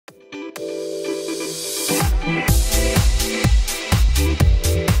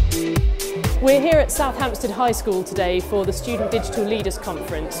We're here at South Hampstead High School today for the Student Digital Leaders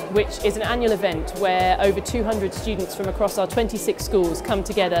Conference, which is an annual event where over 200 students from across our 26 schools come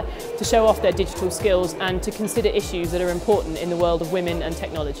together to show off their digital skills and to consider issues that are important in the world of women and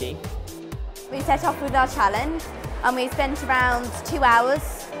technology. We set off with our challenge and we spent around 2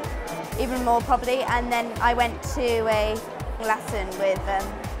 hours, even more probably, and then I went to a lesson with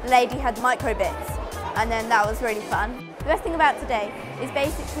a lady who had microbits, and then that was really fun. The best thing about today is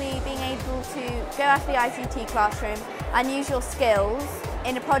basically being able to go out of the ICT classroom and use your skills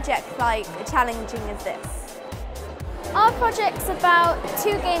in a project like challenging as this. Our project's about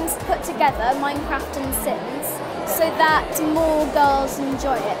 2 games put together, Minecraft and Sims, so that more girls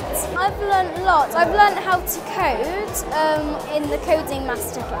enjoy it. I've learnt lots. I've learnt how to code in the coding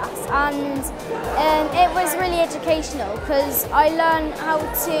masterclass, and it was really educational because I learned how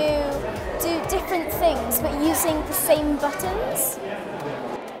to do different things but using the same buttons.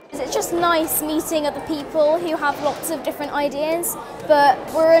 It's just nice meeting other people who have lots of different ideas, but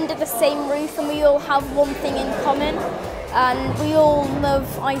we're under the same roof and we all have one thing in common, and we all love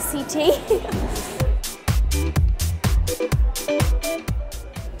ICT.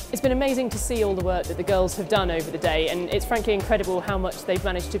 It's been amazing to see all the work that the girls have done over the day, and it's frankly incredible how much they've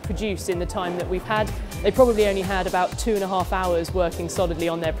managed to produce in the time that we've had. They probably only had about 2.5 hours working solidly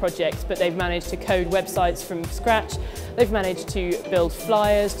on their project, but they've managed to code websites from scratch. They've managed to build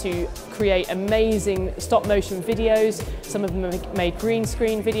flyers, to create amazing stop-motion videos. Some of them have made green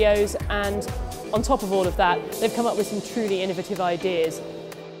screen videos, and on top of all of that, they've come up with some truly innovative ideas.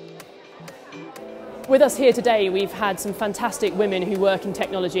 With us here today, we've had some fantastic women who work in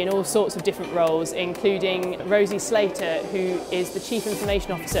technology in all sorts of different roles, including Rosie Slater, who is the Chief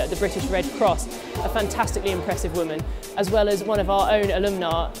Information Officer at the British Red Cross, a fantastically impressive woman, as well as one of our own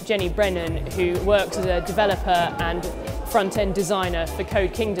alumni, Jenny Brennan, who works as a developer and front-end designer for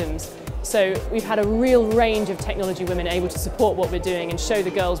Code Kingdoms. So we've had a real range of technology women able to support what we're doing and show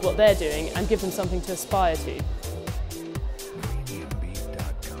the girls what they're doing and give them something to aspire to.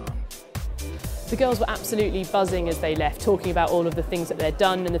 The girls were absolutely buzzing as they left, talking about all of the things that they'd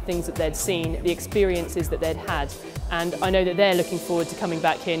done and the things that they'd seen, the experiences that they'd had. And I know that they're looking forward to coming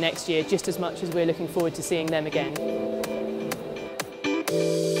back here next year just as much as we're looking forward to seeing them again.